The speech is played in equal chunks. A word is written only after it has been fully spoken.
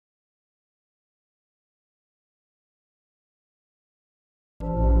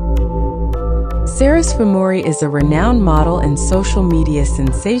Sara Sfamurri is a renowned model and social media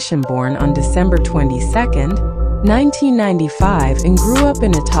sensation born on December 22, 1995 and grew up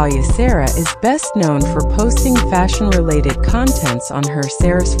in Italia. Sara is best known for posting fashion-related contents on her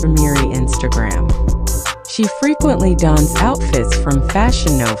Sara Sfamurri Instagram. She frequently dons outfits from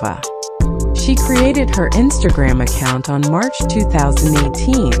Fashion Nova. She created her Instagram account on March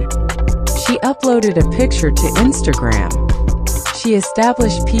 2018. She uploaded a picture to Instagram. She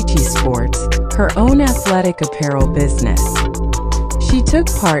established 𝐃𝐈𝐒 Sports, her own athletic apparel business. She took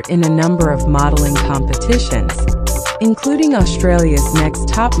part in a number of modeling competitions, including Australia's Next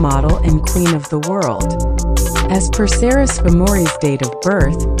Top Model and Queen of the World. As per Sara Sfamurri's date of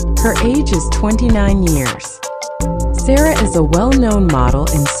birth, her age is 29 years. Sara is a well-known model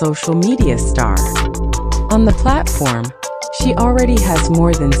and social media star. On the platform, she already has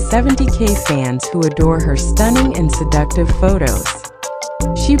more than 70,000 fans who adore her stunning and seductive photos.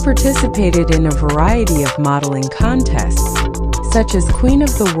 She participated in a variety of modeling contests, such as Queen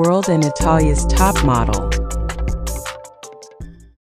of the World and Italia's Top Model.